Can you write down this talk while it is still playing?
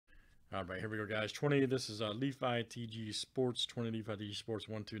All right, here we go, guys. 20. This is Leaf ITG Sports 20. Leaf ITG Sports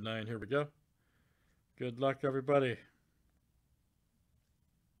 129. Here we go. Good luck, everybody.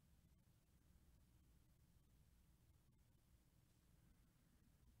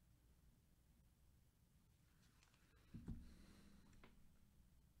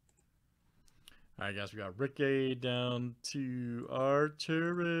 All right, guys. We got Rick A down to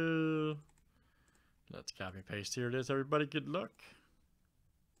Arturo. Let's copy and paste. Here it is, everybody. Good luck.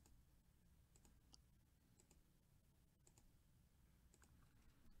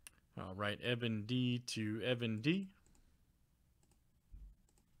 All right, Evan D to Evan D.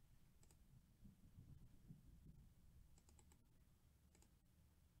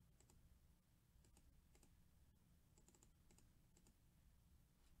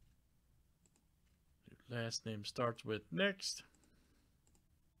 Last name starts with next.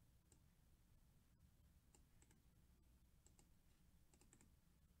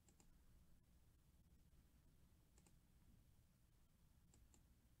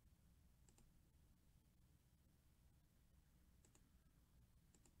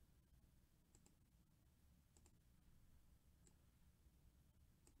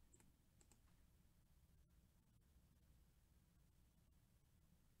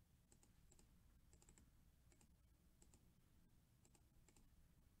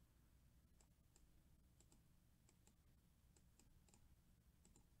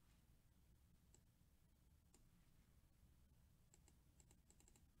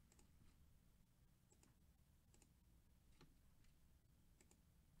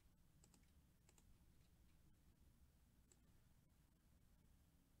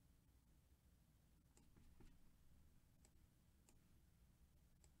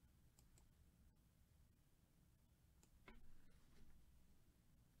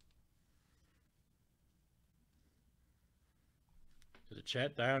 Did the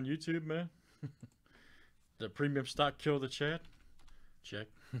chat die on YouTube, man? The premium stock kill the chat? Check.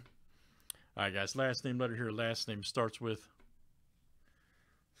 All right, guys. Last name letter here. Last name starts with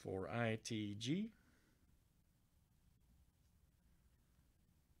for ITG.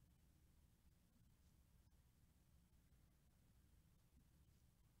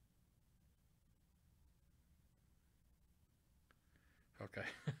 Okay.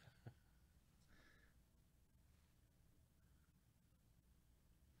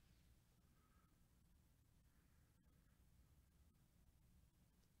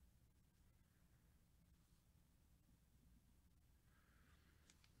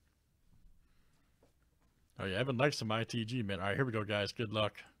 Oh, yeah. Evan likes some ITG, man. All right, here we go, guys. Good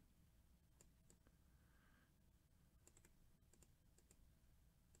luck.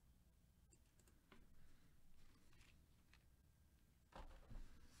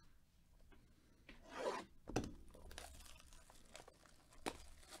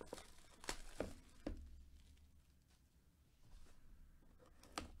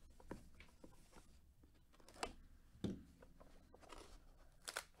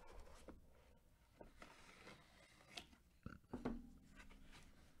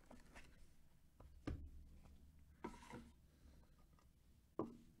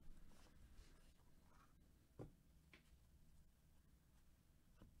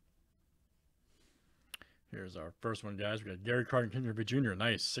 Here's our first one, guys. We got Gary Carter Jr.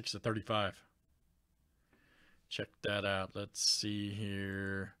 Nice, 6/35. Check that out. Let's see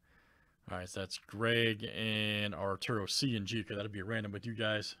here. All right, so that's Greg and Arturo C and G. Okay, that'll be random with you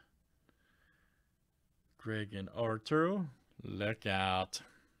guys. Greg and Arturo, look out.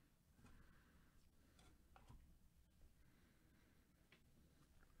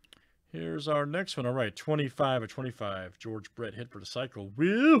 Here's our next one. All right, 25/25. George Brett hit for the cycle.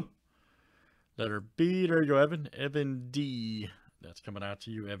 Woo! Letter B. There you go, Evan. Evan D. That's coming out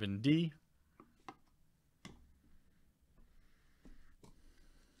to you, Evan D.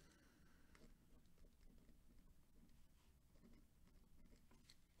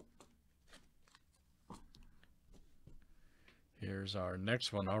 Here's our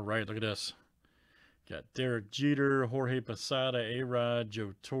next one. All right, look at this. Got Derek Jeter, Jorge Posada, A-Rod,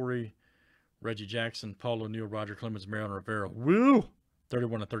 Joe Torre, Reggie Jackson, Paul O'Neill, Roger Clemens, Mariano Rivera. Woo!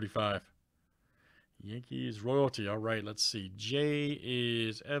 31/35. Yankees royalty. All right, let's see. J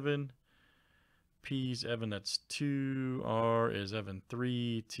is Evan. P is Evan. That's 2. R is Evan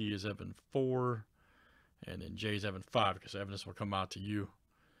 3. T is Evan 4. And then J is Evan 5 because Evan, this will come out to you.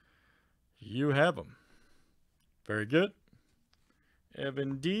 You have them. Very good.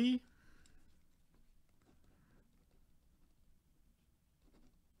 Evan D.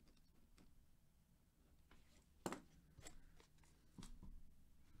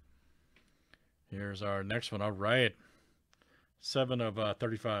 Here's our next one. All right.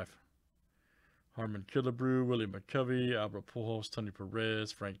 7/35. Harmon Killebrew, Willie McCovey, Albert Pujols, Tony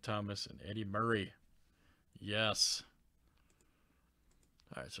Perez, Frank Thomas, and Eddie Murray. Yes.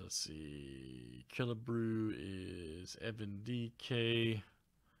 All right, so let's see. Killebrew is Evan DK.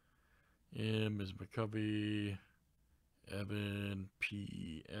 M is McCovey. Evan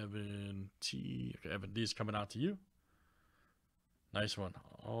P. Evan T. Okay, Evan D is coming out to you. Nice one.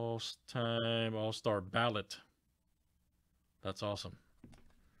 All-time All-Star ballot. That's awesome.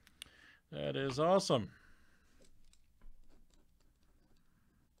 That is awesome.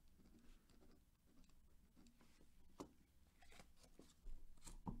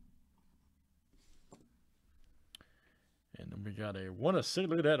 And then we got a 1 of 6.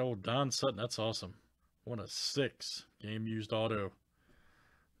 Look at that old Don Sutton. That's awesome. 1 of 6. Game used auto.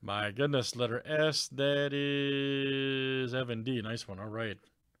 My goodness, letter S. That is Evan D. Nice one. All right.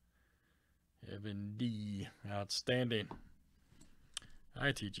 Evan D. Outstanding.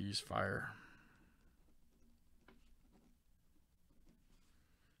 ITG's fire.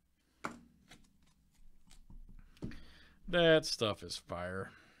 That stuff is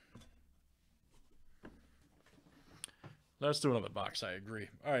fire. Let's do another box. I agree.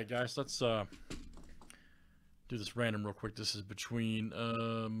 All right, guys. Let's do this random real quick. This is between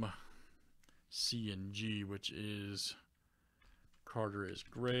C and G, which is Carter is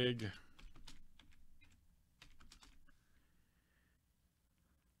Greg.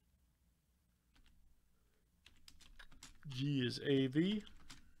 G is AV.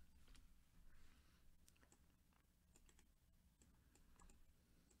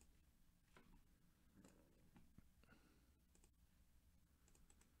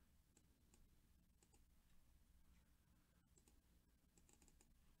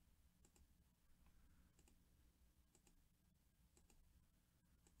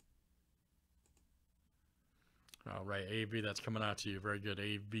 All right, AV, that's coming out to you. Very good,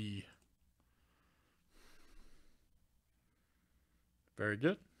 AV. Very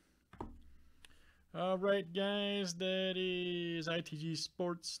good. All right, guys, that is ITG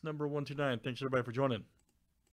Sports number 129. Thanks, everybody, for joining.